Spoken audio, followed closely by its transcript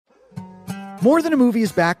More Than a Movie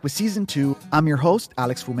is back with Season 2. I'm your host,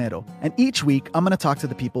 Alex Fumero, and each week I'm going to talk to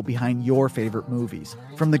the people behind your favorite movies.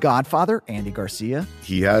 From The Godfather, Andy Garcia.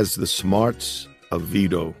 He has the smarts of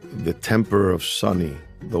Vito, the temper of Sonny,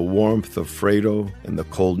 the warmth of Fredo, and the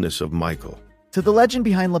coldness of Michael. To the legend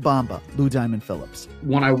behind La Bamba, Lou Diamond Phillips.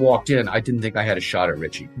 When I walked in, I didn't think I had a shot at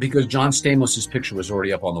Richie because John Stamos' picture was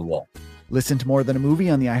already up on the wall. Listen to More Than a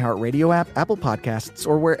Movie on the iHeartRadio app, Apple Podcasts,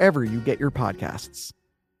 or wherever you get your podcasts.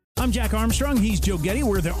 I'm Jack Armstrong. He's Joe Getty.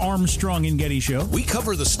 We're the Armstrong and Getty Show. We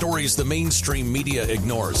cover the stories the mainstream media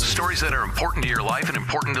ignores. Stories that are important to your life and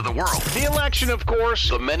important to the world. The election, of course.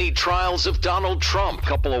 The many trials of Donald Trump.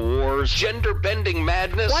 Couple of wars. Gender-bending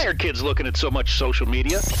madness. Why are kids looking at so much social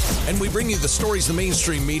media? And we bring you the stories the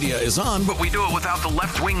mainstream media is on, but we do it without the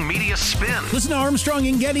left-wing media spin. Listen to Armstrong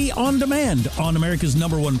and Getty on demand on America's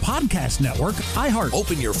 #1 podcast network, iHeart.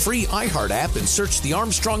 Open your free iHeart app and search The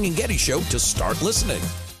Armstrong and Getty Show to start listening.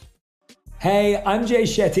 Hey, I'm Jay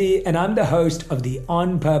Shetty, and I'm the host of the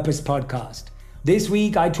On Purpose podcast. This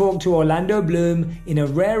week, I talked to Orlando Bloom in a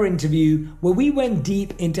rare interview where we went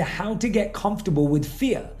deep into how to get comfortable with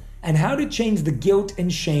fear and how to change the guilt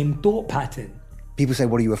and shame thought pattern. People say,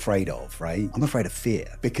 what are you afraid of, right? I'm afraid of fear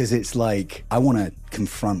because it's like I want to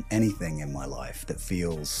confront anything in my life that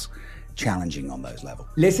feels challenging on those levels.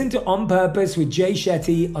 Listen to On Purpose with Jay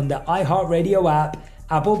Shetty on the iHeartRadio app,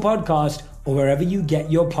 Apple Podcast, or wherever you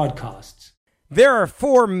get your podcasts. There are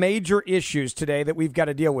 4 major issues today that we've got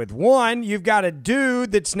to deal with. One, you've got a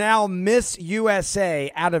dude that's now Miss USA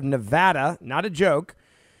out of Nevada. Not a joke.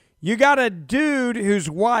 You got a dude who's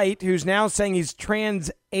white who's now saying he's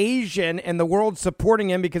trans-Asian and the world's supporting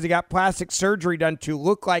him because he got plastic surgery done to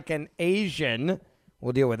look like an Asian.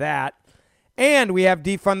 We'll deal with that. And we have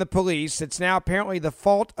defund the police. It's now apparently the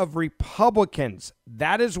fault of Republicans.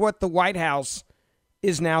 That is what the White House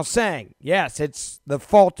is now saying. Yes, it's the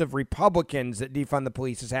fault of Republicans that defund the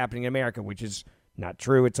police is happening in America, which is not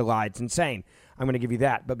true. It's a lie. It's insane. I'm going to give you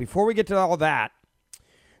that. But before we get to all that,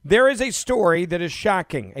 there is a story that is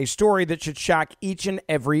shocking, a story that should shock each and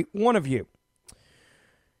every one of you.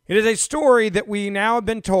 It is a story that we now have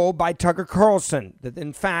been told by Tucker Carlson that,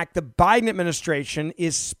 in fact, the Biden administration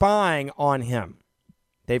is spying on him.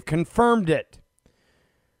 They've confirmed it.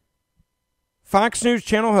 Fox News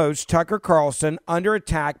Channel host Tucker Carlson under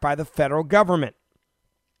attack by the federal government.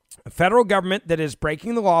 A federal government that is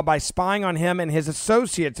breaking the law by spying on him and his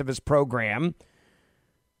associates of his program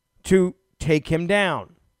to take him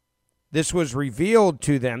down. This was revealed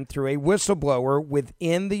to them through a whistleblower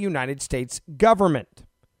within the United States government.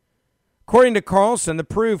 According to Carlson, the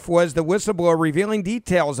proof was the whistleblower revealing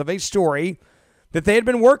details of a story that they had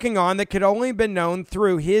been working on that could only have been known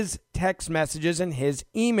through his text messages and his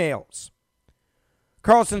emails.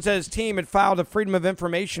 Carlson says his team had filed a Freedom of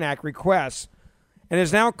Information Act request and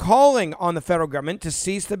is now calling on the federal government to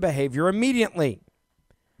cease the behavior immediately.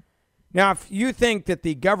 Now, if you think that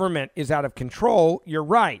the government is out of control, you're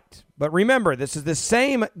right. But remember, this is the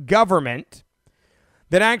same government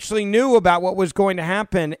that actually knew about what was going to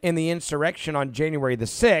happen in the insurrection on January the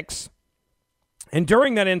 6th. And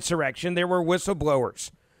during that insurrection, there were whistleblowers.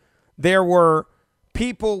 There were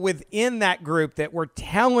people within that group that were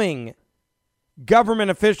telling government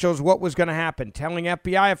officials what was going to happen, telling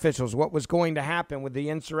FBI officials what was going to happen with the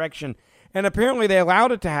insurrection. And apparently they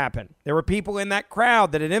allowed it to happen. There were people in that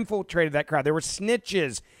crowd that had infiltrated that crowd. There were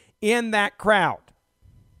snitches in that crowd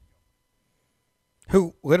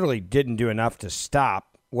who literally didn't do enough to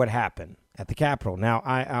stop what happened at the Capitol. Now,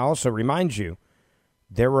 I also remind you,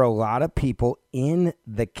 there were a lot of people in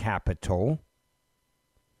the Capitol.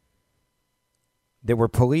 There were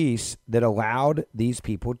police that allowed these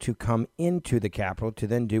people to come into the Capitol to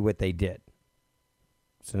then do what they did.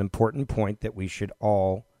 It's an important point that we should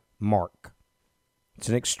all mark. It's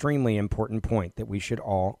an extremely important point that we should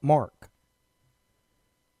all mark.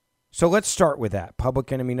 So let's start with that.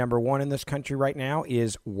 Public enemy number 1 in this country right now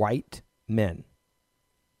is white men.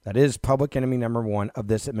 That is public enemy number 1 of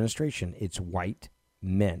this administration. It's white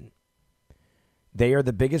men. They are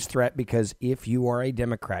the biggest threat because if you are a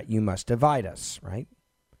Democrat, you must divide us, right?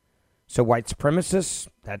 So white supremacists,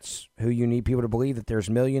 that's who you need people to believe that there's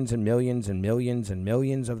millions and millions and millions and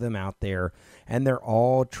millions of them out there, and they're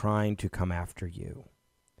all trying to come after you.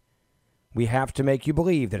 We have to make you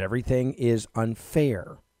believe that everything is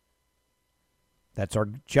unfair. That's our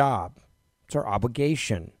job. It's our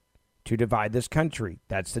obligation to divide this country.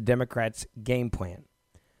 That's the Democrats' game plan.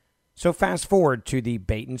 So fast forward to the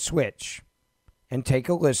bait and switch and take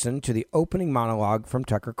a listen to the opening monologue from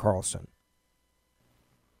Tucker Carlson.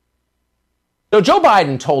 So Joe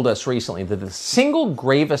Biden told us recently that the single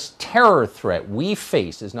gravest terror threat we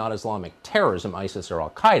face is not Islamic terrorism, ISIS or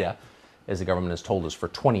Al-Qaeda. as the government has told us for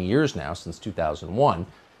 20 years now, since 2001.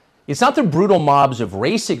 It's not the brutal mobs of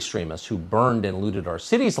race extremists who burned and looted our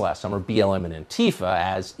cities last summer, BLM and Antifa,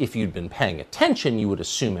 as if you'd been paying attention, you would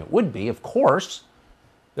assume it would be. Of course,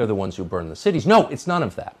 they're the ones who burned the cities. No, it's none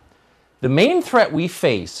of that. The main threat we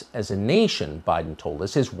face as a nation, Biden told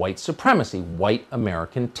us, is white supremacy, white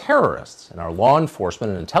American terrorists. And our law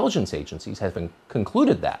enforcement and intelligence agencies have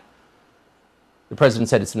concluded that. The president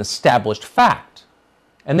said it's an established fact.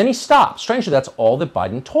 And then he stopped. Strangely, that's all that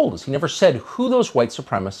Biden told us. He never said who those white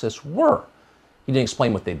supremacists were. He didn't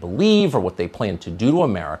explain what they believe or what they plan to do to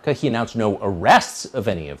America. He announced no arrests of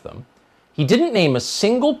any of them. He didn't name a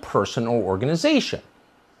single person or organization.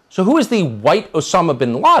 So who is the white Osama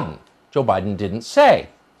bin Laden? Joe Biden didn't say.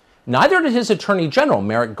 Neither did his Attorney General,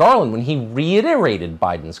 Merrick Garland, when he reiterated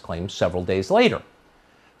Biden's claims several days later.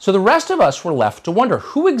 So the rest of us were left to wonder,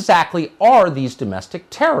 who exactly are these domestic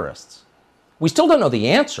terrorists? We still don't know the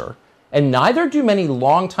answer, and neither do many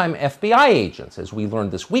longtime FBI agents, as we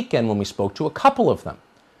learned this weekend when we spoke to a couple of them.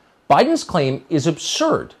 Biden's claim is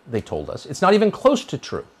absurd, they told us. It's not even close to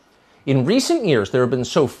true. In recent years, there have been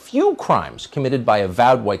so few crimes committed by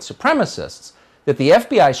avowed white supremacists that the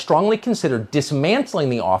FBI strongly considered dismantling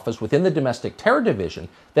the office within the Domestic Terror Division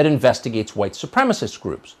that investigates white supremacist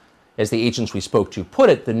groups. As the agents we spoke to put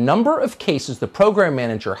it, the number of cases the program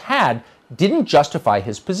manager had didn't justify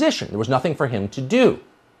his position. There was nothing for him to do.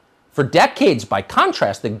 For decades, by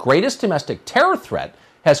contrast, the greatest domestic terror threat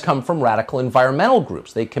has come from radical environmental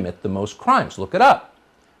groups. They commit the most crimes. Look it up.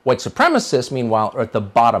 White supremacists, meanwhile, are at the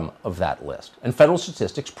bottom of that list, and federal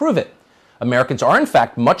statistics prove it. Americans are, in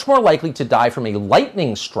fact, much more likely to die from a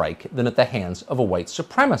lightning strike than at the hands of a white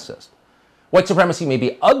supremacist. White supremacy may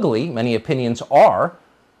be ugly, many opinions are,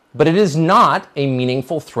 but it is not a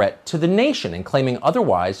meaningful threat to the nation, and claiming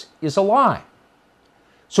otherwise is a lie.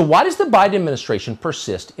 So why does the Biden administration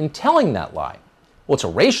persist in telling that lie? Well, it's a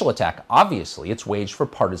racial attack, obviously. It's waged for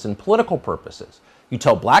partisan political purposes. You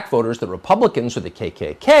tell black voters that Republicans are the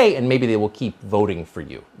KKK, and maybe they will keep voting for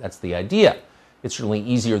you. That's the idea. It's certainly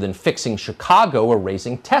easier than fixing Chicago or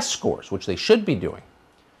raising test scores, which they should be doing.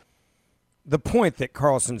 The point that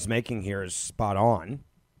Carlson's making here is spot on.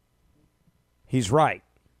 He's right.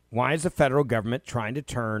 Why is the federal government trying to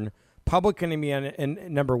turn public enemy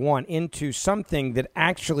number one into something that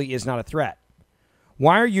actually is not a threat?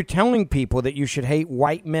 Why are you telling people that you should hate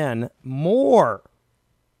white men more,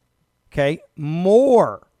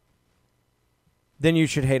 more than you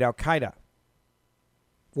should hate Al-Qaeda?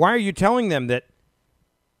 Why are you telling them that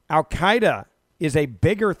Al-Qaeda is a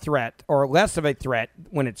bigger threat or less of a threat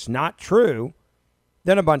when it's not true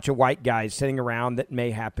than a bunch of white guys sitting around that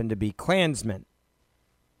may happen to be Klansmen?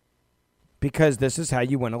 Because this is how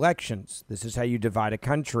you win elections. This is how you divide a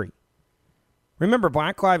country. Remember,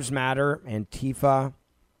 Black Lives Matter, Antifa,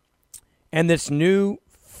 and this new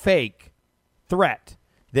fake threat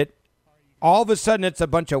that all of a sudden it's a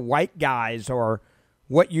bunch of white guys or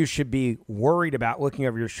what you should be worried about looking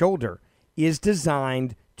over your shoulder is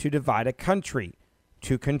designed to divide a country,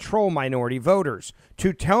 to control minority voters,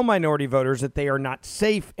 to tell minority voters that they are not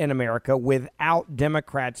safe in America without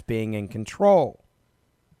Democrats being in control.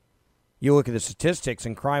 You look at the statistics,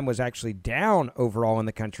 and crime was actually down overall in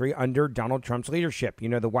the country under Donald Trump's leadership. You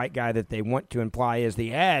know, the white guy that they want to imply is the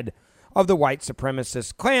head of the white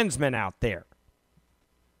supremacist Klansmen out there.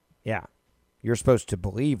 Yeah, you're supposed to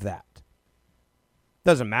believe that.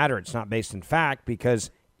 Doesn't matter. It's not based in fact,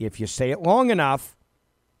 because if you say it long enough,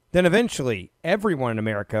 then eventually everyone in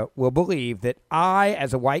America will believe that I,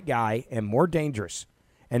 as a white guy, am more dangerous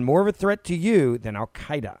and more of a threat to you than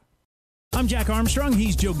Al-Qaeda. I'm Jack Armstrong.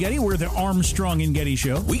 He's Joe Getty. We're the Armstrong and Getty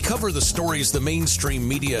Show. We cover the stories the mainstream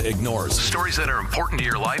media ignores. Stories that are important to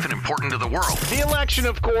your life and important to the world. The election,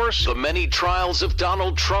 of course. The many trials of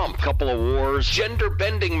Donald Trump. Couple of wars.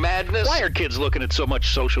 Gender-bending madness. Why are kids looking at so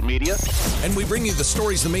much social media? And we bring you the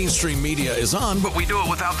stories the mainstream media is on, but we do it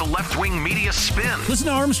without the left-wing media spin. Listen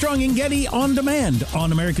to Armstrong and Getty on demand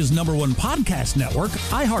on America's #1 podcast network,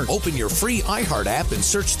 iHeart. Open your free iHeart app and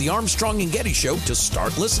search the Armstrong and Getty Show to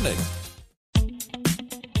start listening.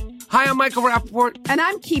 Hi, I'm Michael Rappaport. And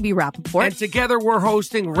I'm Kibi Rappaport. And together we're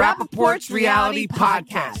hosting Rappaport's Reality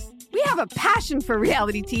Podcast. We have a passion for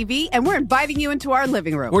reality TV, and we're inviting you into our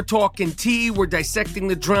living room. We're talking tea, we're dissecting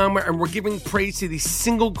the drama, and we're giving praise to the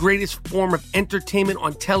single greatest form of entertainment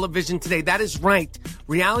on television today. That is right.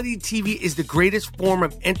 Reality TV is the greatest form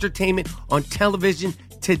of entertainment on television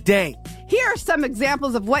today. Here are some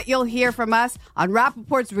examples of what you'll hear from us on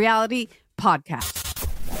Rappaport's Reality Podcast.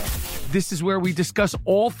 This is where we discuss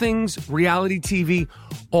all things reality TV,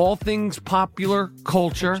 all things popular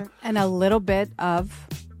culture. And a little bit of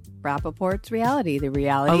Rappaport's reality, the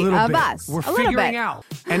reality of us. We're a little figuring bit. out.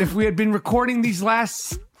 And if we had been recording these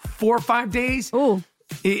last 4 or 5 days,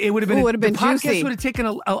 it would have been, the podcast juicy. would have taken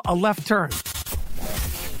a left turn.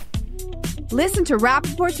 Listen to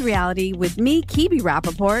Rappaport's reality with me, Kibi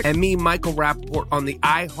Rappaport. And me, Michael Rappaport, on the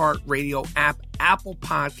iHeartRadio app, Apple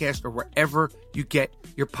Podcast, or wherever you get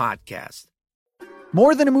your podcast.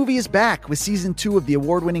 More Than a Movie is back with season 2 of the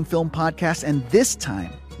award-winning film podcast, and this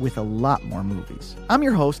time with a lot more movies. I'm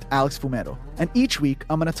your host, Alex Fumero, and each week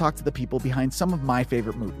I'm going to talk to the people behind some of my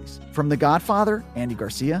favorite movies. From The Godfather, Andy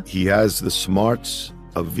Garcia. He has the smarts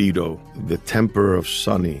of Vito, the temper of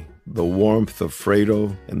Sonny, the warmth of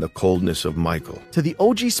Fredo, and the coldness of Michael. To the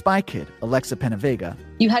OG Spy Kid, Alexa Penavega.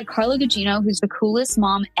 You had Carla Gugino, who's the coolest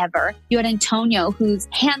mom ever. You had Antonio, who's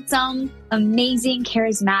handsome, amazing,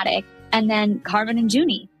 charismatic. And then Carmen and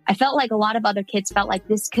Junie. I felt like a lot of other kids felt like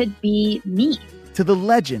this could be me. To the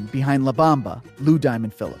legend behind La Bamba, Lou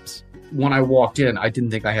Diamond Phillips. When I walked in, I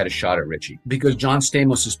didn't think I had a shot at Richie because John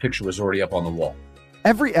Stamos' picture was already up on the wall.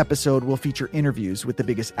 Every episode will feature interviews with the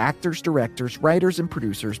biggest actors, directors, writers, and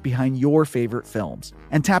producers behind your favorite films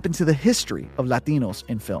and tap into the history of Latinos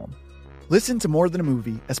in film. Listen to More Than a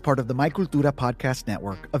Movie as part of the My Cultura podcast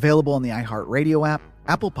network, available on the iHeartRadio app,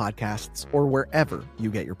 Apple Podcasts, or wherever you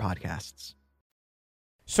get your podcasts.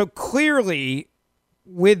 So clearly,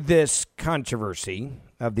 with this controversy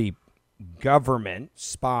of the government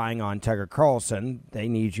spying on Tucker Carlson, they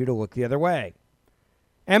need you to look the other way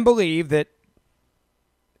and believe that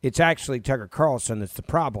it's actually Tucker Carlson that's the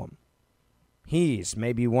problem. He's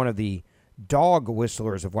maybe one of the dog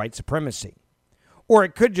whistlers of white supremacy. Or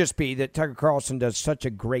it could just be that Tucker Carlson does such a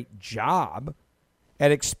great job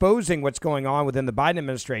at exposing what's going on within the Biden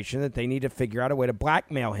administration that they need to figure out a way to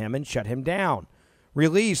blackmail him and shut him down.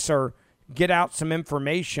 Release or get out some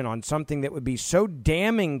information on something that would be so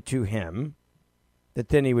damning to him that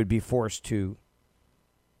then he would be forced to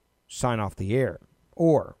sign off the air.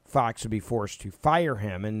 Or Fox would be forced to fire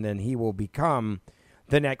him, and then he will become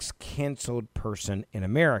the next canceled person in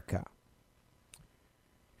America.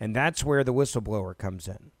 And that's where the whistleblower comes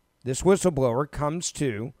in. This whistleblower comes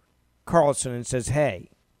to Carlson and says, hey,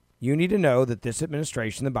 you need to know that this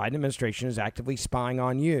administration, the Biden administration, is actively spying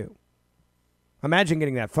on you. Imagine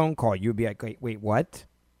getting that phone call. You'd be like, wait, what?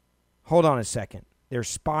 Hold on a second. They're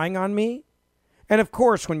spying on me? And of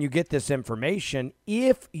course, when you get this information,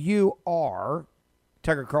 if you are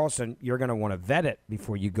Tucker Carlson, you're going to want to vet it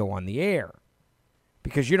before you go on the air,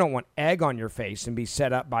 because you don't want egg on your face and be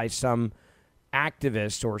set up by some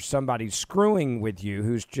activist or somebody screwing with you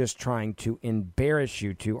who's just trying to embarrass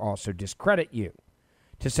you, to also discredit you,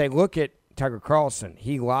 to say, look at Tucker Carlson.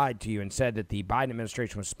 He lied to you and said that the Biden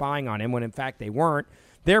administration was spying on him when in fact they weren't.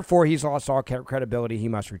 Therefore, he's lost all credibility. He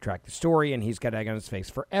must retract the story, and he's got egg on his face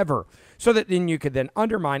forever. So that then you could then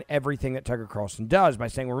undermine everything that Tucker Carlson does by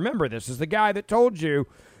saying, well, remember, this is the guy that told you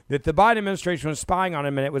that the Biden administration was spying on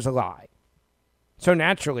him and it was a lie. So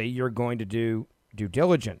naturally, you're going to do due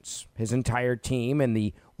diligence. His entire team and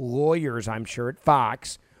the lawyers, I'm sure, at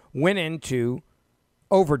Fox went into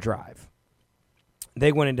overdrive.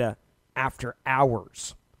 They went into after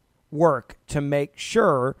hours work to make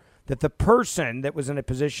sure that the person that was in a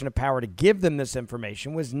position of power to give them this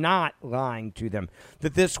information was not lying to them,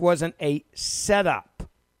 that this wasn't a setup.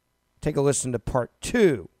 Take a listen to part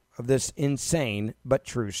 2 of this insane but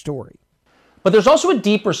true story. But there's also a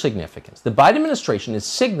deeper significance. The Biden administration is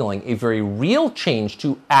signaling a very real change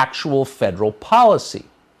to actual federal policy.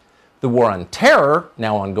 The war on terror,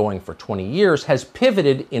 now ongoing for 20 years, has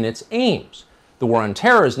pivoted in its aims. The war on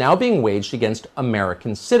terror is now being waged against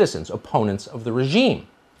American citizens, opponents of the regime.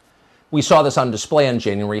 We saw this on display on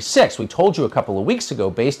January 6th. We told you a couple of weeks ago,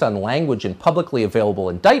 based on language in publicly available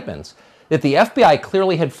indictments, that the FBI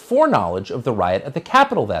clearly had foreknowledge of the riot at the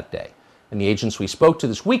Capitol that day. And the agents we spoke to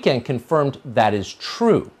this weekend confirmed that is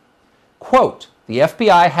true. Quote, the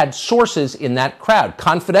FBI had sources in that crowd,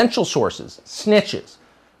 confidential sources, snitches.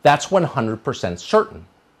 That's 100% certain.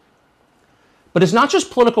 But it's not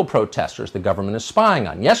just political protesters the government is spying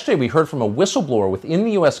on. Yesterday, we heard from a whistleblower within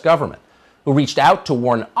the U.S. government who reached out to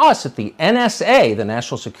warn us that the NSA, the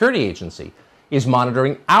National Security Agency, is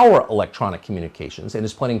monitoring our electronic communications and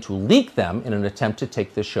is planning to leak them in an attempt to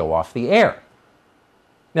take this show off the air.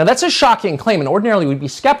 Now, that's a shocking claim, and ordinarily we'd be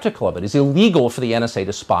skeptical of it. It's illegal for the NSA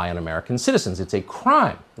to spy on American citizens. It's a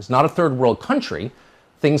crime. It's not a third world country.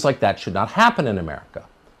 Things like that should not happen in America.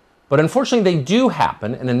 But unfortunately, they do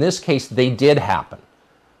happen, and in this case, they did happen.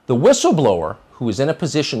 The whistleblower, who is in a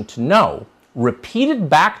position to know, repeated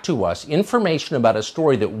back to us information about a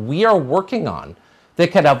story that we are working on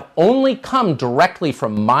that could have only come directly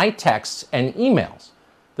from my texts and emails.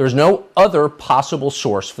 There's no other possible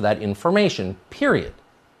source for that information, period.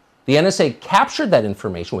 The NSA captured that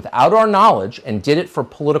information without our knowledge and did it for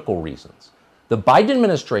political reasons. The Biden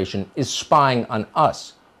administration is spying on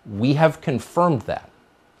us. We have confirmed that.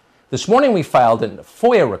 This morning we filed a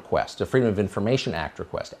FOIA request, a Freedom of Information Act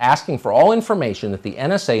request, asking for all information that the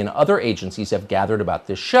NSA and other agencies have gathered about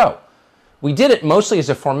this show. We did it mostly as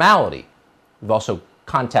a formality. We've also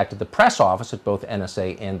contacted the press office at both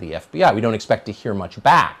NSA and the FBI. We don't expect to hear much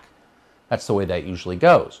back. That's the way that usually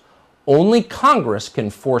goes. Only Congress can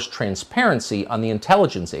force transparency on the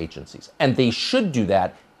intelligence agencies, and they should do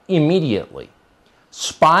that immediately.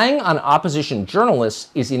 Spying on opposition journalists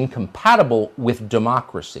is incompatible with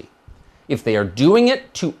democracy. If they are doing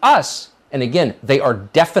it to us, and again, they are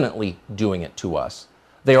definitely doing it to us,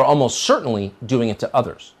 they are almost certainly doing it to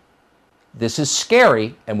others. This is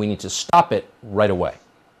scary, and we need to stop it right away.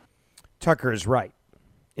 Tucker is right.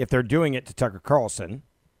 If they're doing it to Tucker Carlson,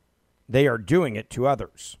 they are doing it to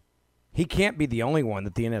others. He can't be the only one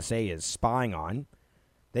that the NSA is spying on.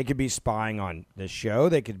 They could be spying on this show.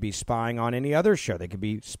 They could be spying on any other show. They could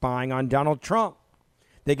be spying on Donald Trump.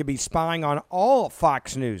 They could be spying on all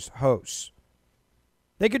Fox News hosts.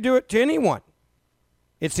 They could do it to anyone.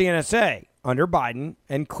 It's the NSA under Biden,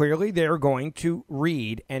 and clearly they're going to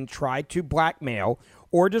read and try to blackmail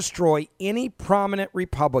or destroy any prominent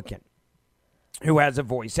Republican who has a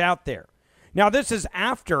voice out there. Now, this is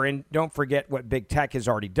after, and don't forget what Big Tech has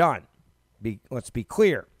already done. Let's be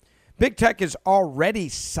clear. Big Tech is already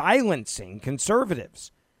silencing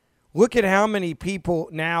conservatives. Look at how many people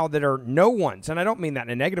now that are no ones, and I don't mean that in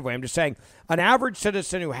a negative way. I'm just saying an average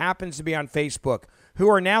citizen who happens to be on Facebook who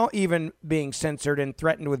are now even being censored and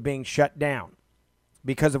threatened with being shut down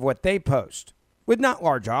because of what they post, with not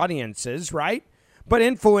large audiences, right? But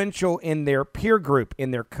influential in their peer group,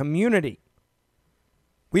 in their community.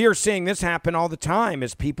 We are seeing this happen all the time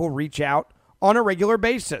as people reach out on a regular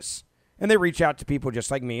basis. And they reach out to people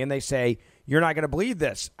just like me and they say, you're not going to believe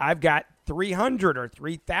this. I've got 300 or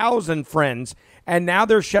 3,000 friends, and now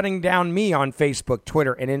they're shutting down me on Facebook,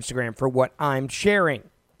 Twitter, and Instagram for what I'm sharing.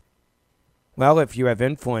 Well, if you have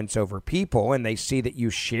influence over people and they see that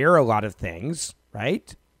you share a lot of things,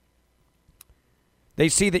 right? They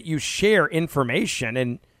see that you share information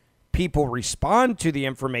and people respond to the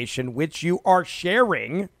information which you are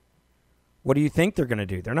sharing. What do you think they're going to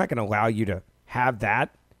do? They're not going to allow you to have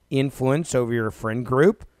that influence over your friend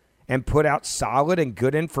group and put out solid and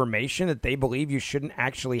good information that they believe you shouldn't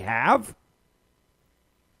actually have?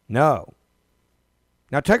 No.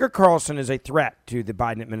 Now, Tucker Carlson is a threat to the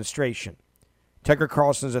Biden administration. Tucker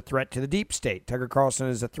Carlson is a threat to the deep state. Tucker Carlson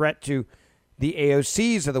is a threat to the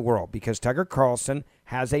AOCs of the world because Tucker Carlson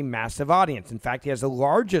has a massive audience. In fact, he has the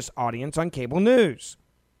largest audience on cable news.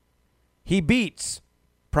 He beats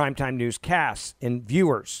primetime newscasts in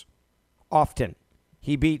viewers often.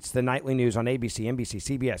 He beats the nightly news on ABC,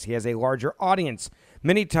 NBC, CBS. He has a larger audience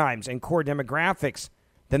many times and core demographics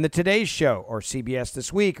than the Today Show or CBS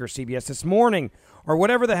This Week or CBS This Morning or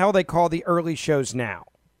whatever the hell they call the early shows now.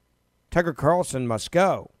 Tucker Carlson must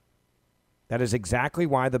go. That is exactly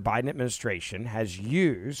why the Biden administration has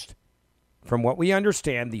used, from what we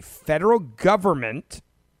understand, the federal government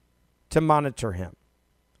to monitor him.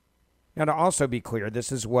 Now, to also be clear,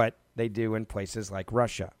 this is what they do in places like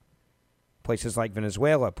Russia. Places like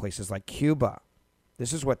Venezuela, places like Cuba.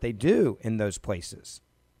 This is what they do in those places.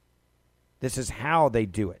 This is how they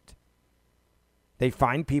do it. They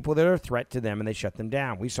find people that are a threat to them and they shut them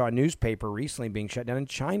down. We saw a newspaper recently being shut down in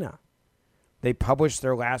China. They published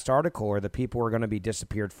their last article, or the people are going to be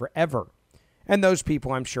disappeared forever. And those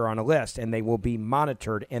people, I'm sure, are on a list, and they will be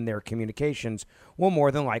monitored, and their communications will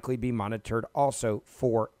more than likely be monitored also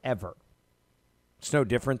forever. It's no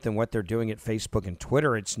different than what they're doing at Facebook and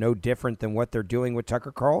Twitter. It's no different than what they're doing with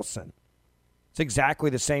Tucker Carlson. It's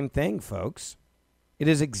exactly the same thing, folks. It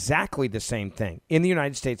is exactly the same thing in the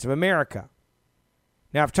United States of America.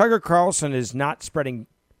 Now, if Tucker Carlson is not spreading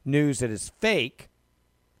news that is fake,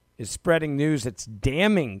 is spreading news that's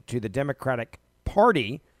damning to the Democratic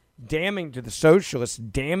Party, damning to the socialists,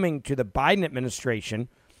 damning to the Biden administration,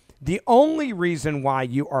 the only reason why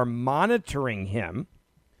you are monitoring him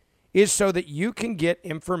is so that you can get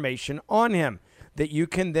information on him that you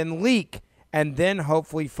can then leak, and then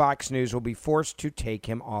hopefully Fox News will be forced to take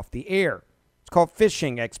him off the air. It's called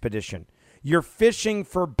fishing expedition. You're fishing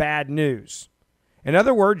for bad news. In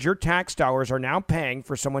other words, your tax dollars are now paying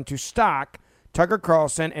for someone to stalk Tucker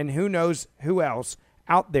Carlson and who knows who else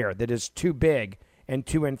out there that is too big and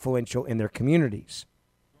too influential in their communities.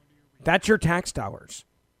 That's your tax dollars.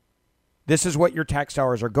 This is what your tax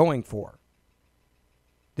dollars are going for.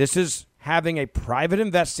 This is having a private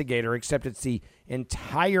investigator, except it's the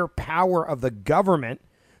entire power of the government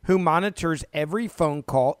who monitors every phone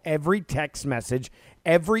call, every text message,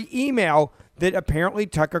 every email that apparently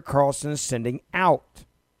Tucker Carlson is sending out.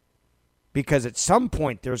 Because at some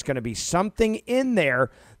point there's going to be something in there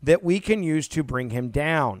that we can use to bring him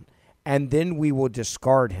down. And then we will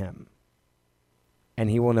discard him. And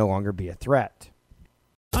he will no longer be a threat.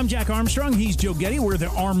 I'm Jack Armstrong. He's Joe Getty. We're the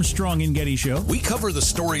Armstrong and Getty Show. We cover the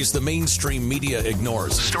stories the mainstream media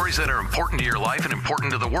ignores. Stories that are important to your life and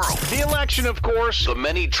important to the world. The election, of course, the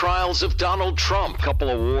many trials of Donald Trump, couple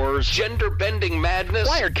of wars, gender-bending madness.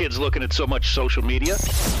 Why are kids looking at so much social media?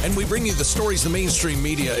 And we bring you the stories the mainstream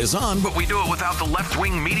media is on, but we do it without the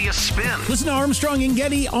left-wing media spin. Listen to Armstrong and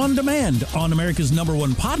Getty on demand on America's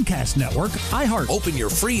 #1 podcast network, iHeart. Open your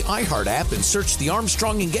free iHeart app and search the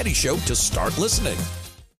Armstrong and Getty Show to start listening.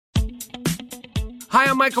 Hi,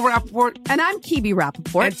 I'm Michael Rappaport. And I'm Kibi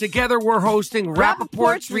Rappaport. And together we're hosting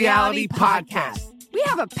Rappaport's Reality Podcast. We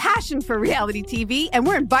have a passion for reality TV, and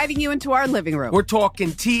we're inviting you into our living room. We're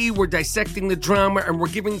talking tea, we're dissecting the drama, and we're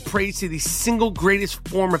giving praise to the single greatest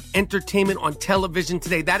form of entertainment on television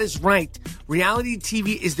today. That is right. Reality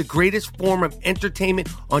TV is the greatest form of entertainment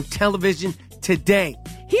on television today.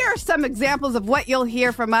 Here are some examples of what you'll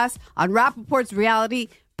hear from us on Rappaport's Reality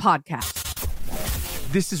Podcast.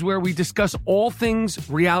 This is where we discuss all things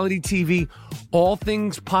reality TV, all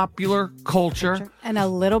things popular culture. And a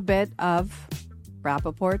little bit of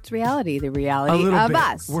Rappaport's reality, the reality of bit.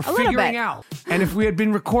 us. We're figuring out. And if we had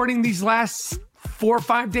been recording these last 4 or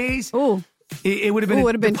 5 days, it would have been,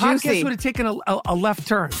 the podcast juicy. Would have taken a left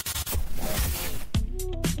turn.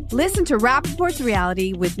 Listen to Rappaport's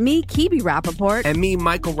Reality with me, Kibi Rappaport. And me,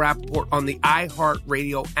 Michael Rappaport, on the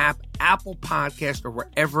iHeartRadio app, Apple Podcast, or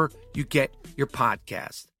wherever you get your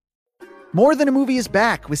podcast. More Than a Movie is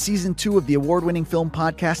back with season 2 of the award-winning film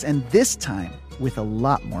podcast, and this time with a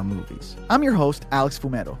lot more movies. I'm your host, Alex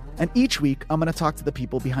Fumero, and each week I'm going to talk to the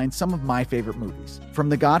people behind some of my favorite movies. From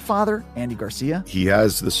The Godfather, Andy Garcia. He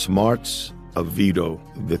has the smarts of Vito,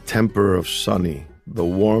 the temper of Sonny, the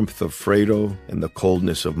warmth of Fredo, and the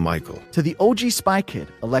coldness of Michael. To the OG Spy Kid,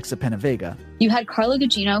 Alexa Penavega. You had Carla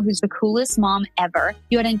Gugino, who's the coolest mom ever.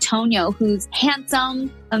 You had Antonio, who's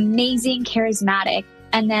handsome, amazing, charismatic.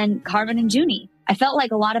 And then Carmen and Junie. I felt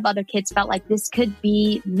like a lot of other kids felt like this could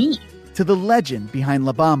be me. To the legend behind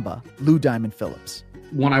La Bamba, Lou Diamond Phillips.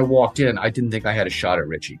 When I walked in, I didn't think I had a shot at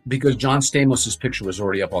Richie because John Stamos' picture was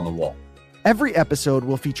already up on the wall. Every episode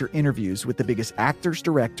will feature interviews with the biggest actors,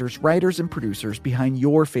 directors, writers, and producers behind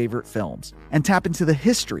your favorite films and tap into the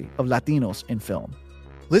history of Latinos in film.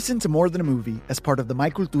 Listen to More Than a Movie as part of the My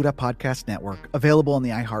Cultura podcast network, available on the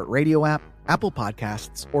iHeartRadio app, Apple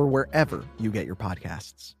Podcasts, or wherever you get your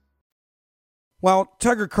podcasts. Well,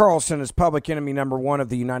 Tucker Carlson is public enemy #1 of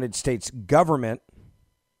the United States government.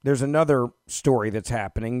 There's another story that's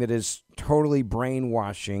happening that is totally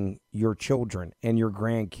brainwashing your children and your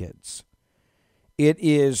grandkids. It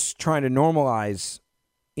is trying to normalize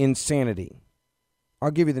insanity.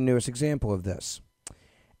 I'll give you the newest example of this.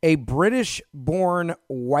 A British-born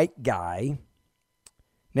white guy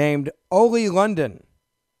named Oli London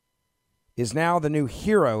is now the new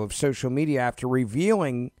hero of social media after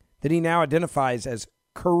revealing that he now identifies as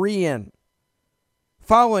Korean,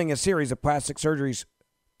 following a series of plastic surgeries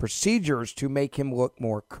procedures to make him look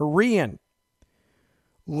more Korean.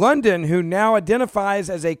 London, who now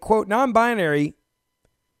identifies as a, quote, non-binary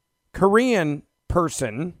Korean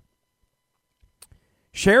person,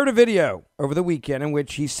 shared a video over the weekend in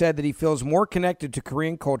which he said that he feels more connected to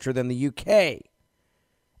Korean culture than the UK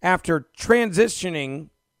after transitioning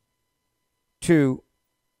to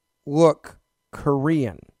look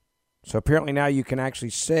Korean. So apparently now you can actually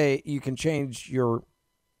say you can change your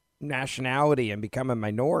nationality and become a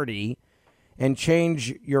minority and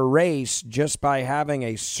change your race just by having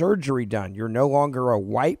a surgery done. You're no longer a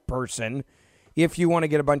white person if you want to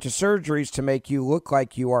get a bunch of surgeries to make you look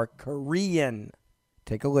like you are Korean.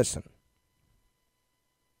 Take a listen.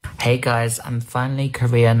 Hey guys, I'm finally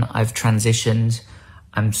Korean. I've transitioned.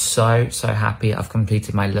 I'm so happy I've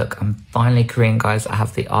completed my look. I'm finally Korean, guys. I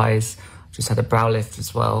have the eyes. Just had a brow lift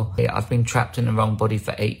as well. I've been trapped in the wrong body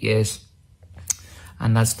for 8 years.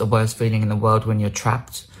 And that's the worst feeling in the world, when you're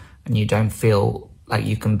trapped and you don't feel like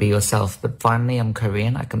you can be yourself. But finally, I'm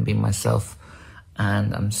Korean. I can be myself.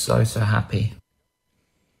 And I'm so happy.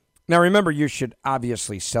 Now, remember, you should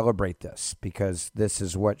obviously celebrate this because this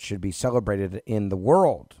is what should be celebrated in the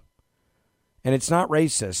world. And it's not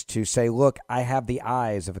racist to say, look, I have the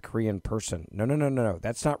eyes of a Korean person. No.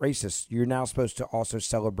 That's not racist. You're now supposed to also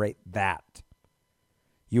celebrate that.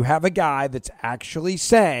 You have a guy that's actually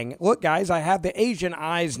saying, look, guys, I have the Asian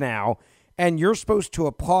eyes now, and you're supposed to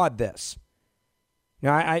applaud this.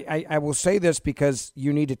 Now, I will say this because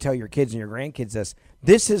you need to tell your kids and your grandkids this.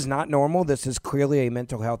 This is not normal. This is clearly a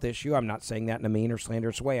mental health issue. I'm not saying that in a mean or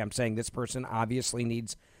slanderous way. I'm saying this person obviously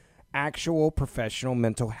needs actual professional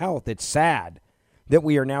mental health. It's sad that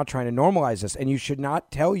we are now trying to normalize this, and you should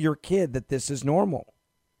not tell your kid that this is normal.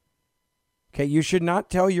 Okay, you should not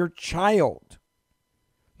tell your child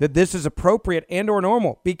that this is appropriate and or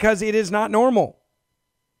normal, because it is not normal.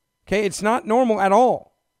 Okay, it's not normal at all.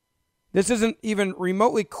 This isn't even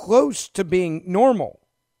remotely close to being normal.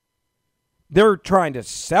 They're trying to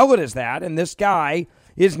sell it as that, and this guy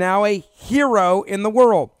is now a hero in the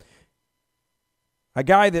world. A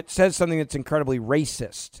guy that says something that's incredibly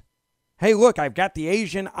racist. Hey, look, I've got the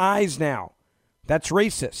Asian eyes now. That's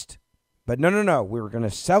racist. But no. We're going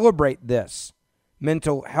to celebrate this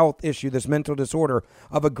mental health issue, this mental disorder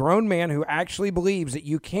of a grown man who actually believes that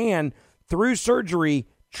you can, through surgery,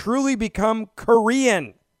 truly become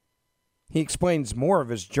Korean. He explains more of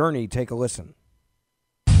his journey. Take a listen.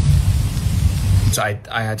 So I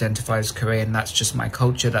identify as Korean. That's just my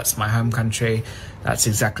culture. That's my home country. That's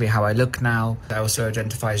exactly how I look now. I also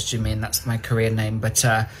identify as Jimin. That's my Korean name. But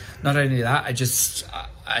not only that,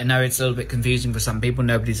 I know it's a little bit confusing for some people.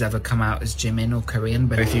 Nobody's ever come out as Jimin or Korean.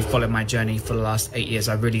 But if you follow my journey for the last 8 years,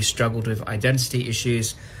 I've really struggled with identity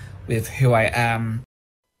issues, with who I am.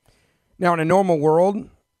 Now, in a normal world,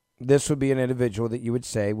 this would be an individual that you would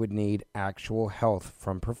say would need actual health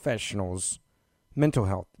from professionals, mental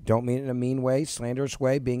health. Don't mean it in a mean way, slanderous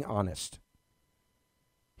way, being honest.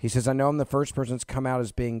 He says, I know I'm the first person that's come out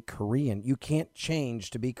as being Korean. You can't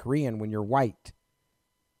change to be Korean when you're white.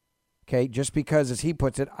 Okay, just because, as he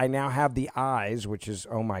puts it, I now have the eyes, which is,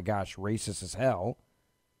 oh my gosh, racist as hell.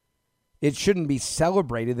 It shouldn't be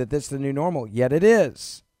celebrated that this is the new normal, yet it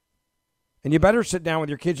is. And you better sit down with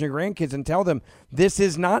your kids and your grandkids and tell them this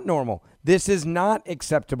is not normal. This is not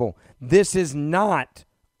acceptable. This is not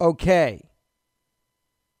okay.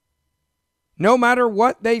 No matter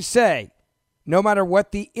what they say, no matter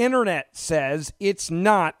what the internet says, it's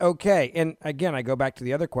not okay. And again, I go back to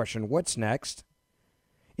the other question, what's next?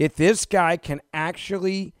 If this guy can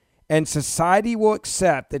actually, and society will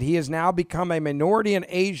accept that he has now become a minority and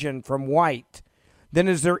Asian from white, then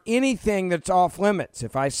is there anything that's off limits?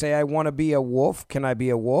 If I say I want to be a wolf, can I be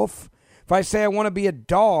a wolf? If I say I want to be a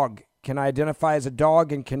dog, can I identify as a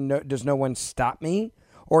dog and does no one stop me?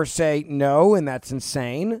 Or say no, and that's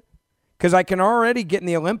insane? Because I can already get in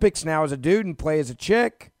the Olympics now as a dude and play as a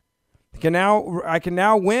chick. I can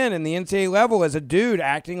now win in the NCAA level as a dude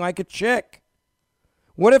acting like a chick.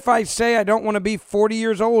 What if I say I don't want to be 40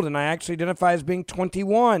 years old and I actually identify as being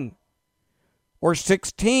 21 or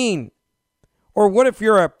 16? Or what if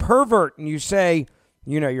you're a pervert and you say,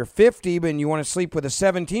 you're 50, but you want to sleep with a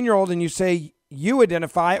 17-year-old and you say you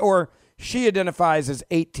identify, or she identifies as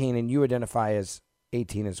 18 and you identify as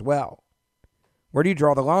 18 as well? Where do you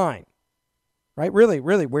draw the line? Right? Really,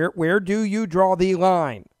 where do you draw the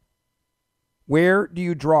line? Where do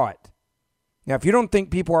you draw it? Now, if you don't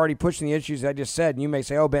think people are already pushing the issues I just said, and you may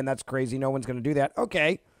say, oh, Ben, that's crazy. No one's going to do that.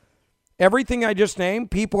 Okay. Everything I just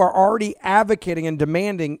named, people are already advocating and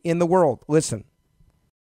demanding in the world. Listen.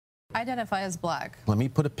 Identify as black. Let me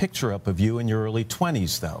put a picture up of you in your early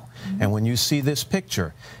 20s, though. Mm-hmm. And when you see this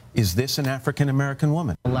picture, is this an African-American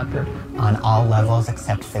woman? A leopard. On all levels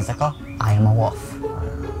except physical, I am a wolf.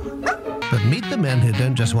 But meet the men who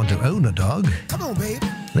don't just want to own a dog. Come on, babe.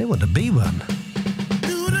 They want to be one.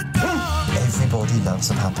 Everybody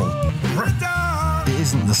loves a puppy. It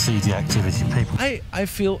isn't the seedy activity people. I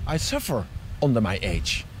feel I suffer under my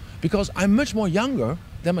age because I'm much more younger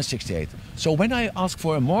than my 68. So when I ask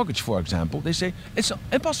for a mortgage, for example, they say it's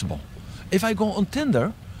impossible. If I go on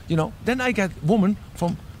Tinder, then I get woman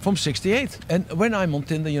from 68. And when I'm on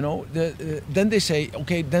Tinder, then they say,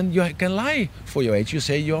 okay, then you can lie for your age. You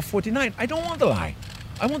say you're 49. I don't want to lie.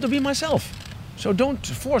 I want to be myself. So don't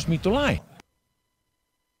force me to lie.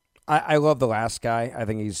 I love the last guy. I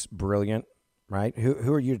think he's brilliant, right?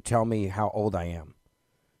 Who are you to tell me how old I am?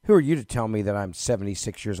 Who are you to tell me that I'm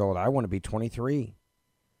 76 years old? I want to be 23.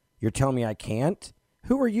 You're telling me I can't?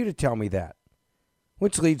 Who are you to tell me that?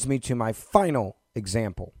 Which leads me to my final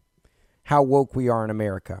example. How woke we are in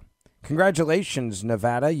America. Congratulations,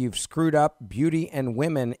 Nevada. You've screwed up beauty and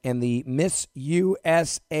women in the Miss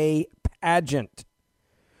USA pageant.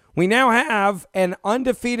 We now have an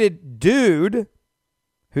undefeated dude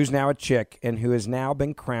who's now a chick and who has now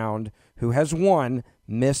been crowned, who has won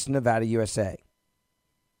Miss Nevada USA.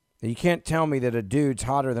 Now, you can't tell me that a dude's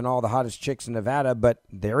hotter than all the hottest chicks in Nevada, but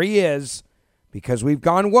there he is. Because we've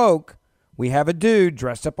gone woke, we have a dude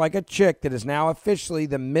dressed up like a chick that is now officially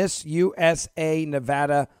the Miss USA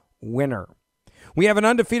Nevada winner. We have an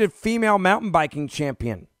undefeated female mountain biking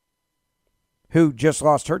champion who just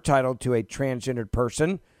lost her title to a transgendered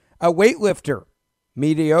person. A weightlifter,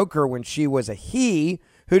 mediocre when she was a he,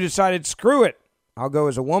 who decided, screw it, I'll go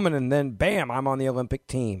as a woman, and then bam, I'm on the Olympic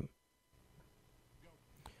team.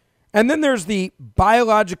 And then there's the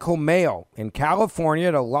biological male in California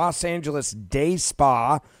at a Los Angeles day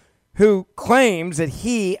spa who claims that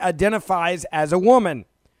he identifies as a woman.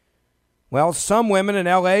 Well, some women in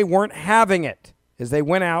L.A. weren't having it as they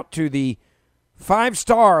went out to the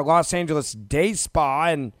 5-star Los Angeles day spa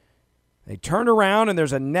and they turned around and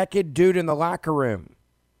there's a naked dude in the locker room.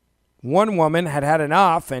 One woman had had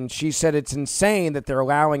enough and she said it's insane that they're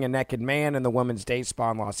allowing a naked man in the women's day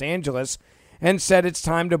spa in Los Angeles and said it's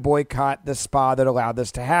time to boycott the spa that allowed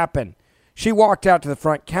this to happen. She walked out to the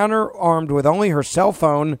front counter armed with only her cell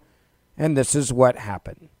phone, and this is what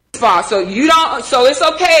happened. Spa, so it's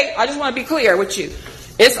okay. I just want to be clear with you.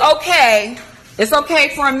 It's okay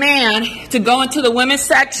for a man to go into the women's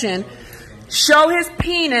section, show his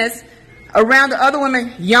penis around the other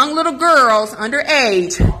women, young little girls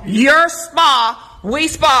underage. Your spa, we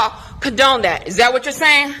spa, condone that. Is that what you're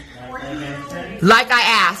saying? Like I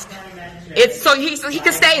asked. It's so he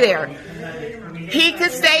could stay there. He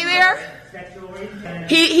could stay there.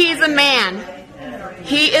 He's a man.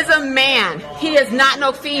 He is a man. He is not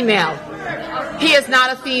no female. He is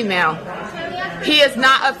not a female. He is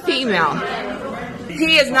not a female.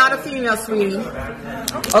 He is not a female, sweetie.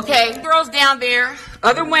 Okay? Girls down there,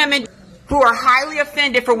 other women who are highly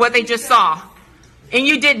offended for what they just saw. And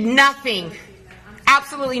you did nothing.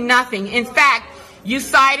 Absolutely nothing. In fact, you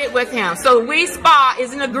sided with him. So We Spa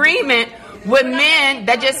is in agreement with men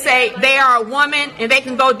that just say they are a woman and they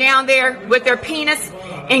can go down there with their penis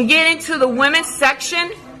and get into the women's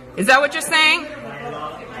section? Is that what you're saying?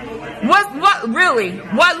 What really?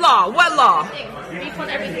 What law? What law?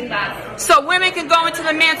 So women can go into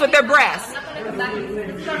the men's with their breasts.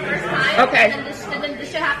 Okay. And then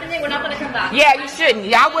this should happen there. We're not going to come back. Yeah, you shouldn't.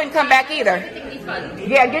 Yeah, I wouldn't come back either.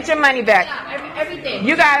 Yeah, get your money back. Yeah, everything.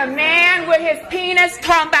 You got a man with his penis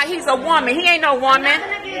talking about he's a woman. He ain't no woman.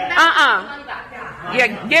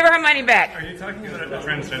 Yeah, give her money back. Are you talking about a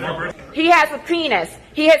transgender person? He has a penis.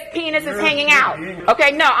 His penis is hanging out.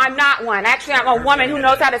 Okay, no, I'm not one. Actually, I'm a woman who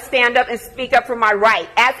knows how to stand up and speak up for my right.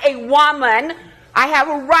 As a woman, I have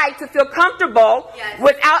a right to feel comfortable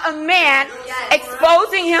without a man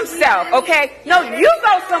exposing himself, okay? No, you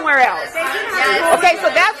go somewhere else. Okay, so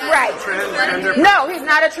that's right. No, he's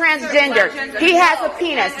not a transgender. He has a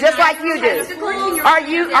penis, just like you do. Are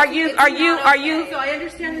you? So I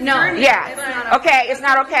understand the journey. Yeah. Okay, it's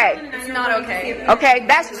not okay. It's not okay. Okay,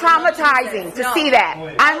 that's traumatizing to see that.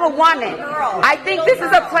 I'm a woman. I think this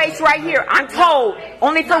is a place right here, I'm told,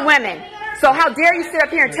 only for women. So how dare you sit up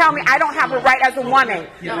here and tell me I don't have a right as a woman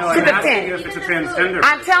to defend? If it's a transgender.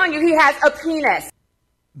 I'm telling you, he has a penis.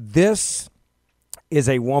 This is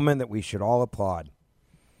a woman that we should all applaud,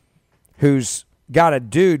 who's got a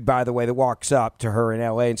dude, by the way, that walks up to her in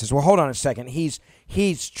L.A. and says, well, hold on a second. He's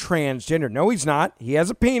transgender. No, he's not. He has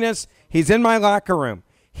a penis. He's in my locker room.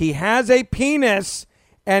 He has a penis,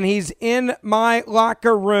 and he's in my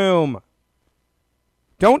locker room.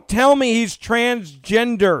 Don't tell me he's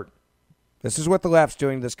transgendered. This is what the left's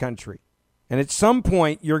doing to this country. And at some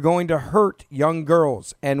point, you're going to hurt young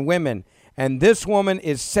girls and women. And this woman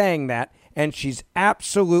is saying that, and she's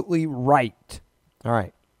absolutely right. All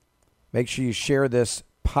right. Make sure you share this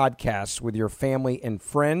podcast with your family and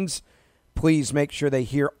friends. Please make sure they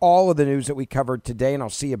hear all of the news that we covered today, and I'll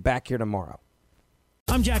see you back here tomorrow.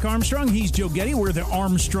 I'm Jack Armstrong. He's Joe Getty. We're the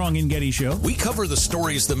Armstrong and Getty Show. We cover the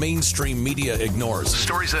stories the mainstream media ignores.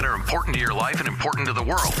 Stories that are important to your life and important to the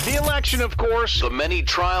world. The election, of course, the many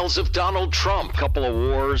trials of Donald Trump, couple of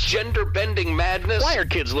wars, gender-bending madness. Why are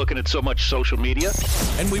kids looking at so much social media?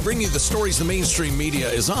 And we bring you the stories the mainstream media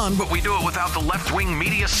is on, but we do it without the left-wing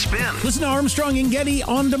media spin. Listen to Armstrong and Getty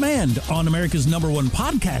on demand on America's #1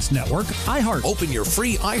 podcast network, iHeart. Open your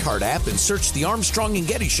free iHeart app and search The Armstrong and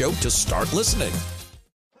Getty Show to start listening.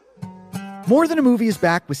 More Than a Movie is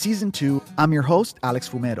back with Season 2. I'm your host, Alex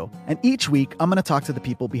Fumero, and each week I'm going to talk to the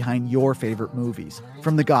people behind your favorite movies.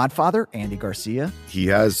 From The Godfather, Andy Garcia. He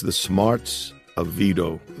has the smarts of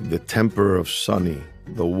Vito, the temper of Sonny,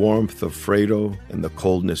 the warmth of Fredo, and the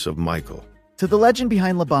coldness of Michael. To the legend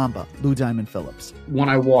behind La Bamba, Lou Diamond Phillips. When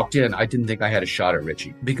I walked in, I didn't think I had a shot at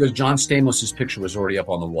Richie because John Stamos' picture was already up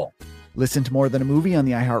on the wall. Listen to More Than a Movie on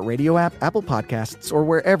the iHeartRadio app, Apple Podcasts, or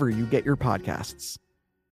wherever you get your podcasts.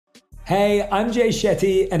 Hey, I'm Jay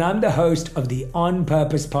Shetty, and I'm the host of the On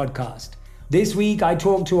Purpose podcast. This week, I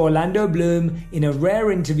talked to Orlando Bloom in a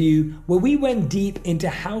rare interview where we went deep into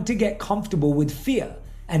how to get comfortable with fear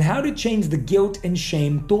and how to change the guilt and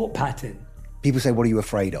shame thought pattern. People say, what are you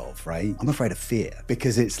afraid of, right? I'm afraid of fear,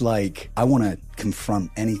 because it's like, I want to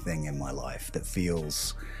confront anything in my life that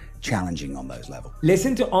feels challenging on those levels.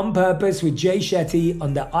 Listen to On Purpose with Jay Shetty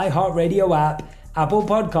on the iHeartRadio app, Apple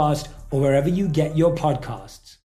Podcast, or wherever you get your podcasts.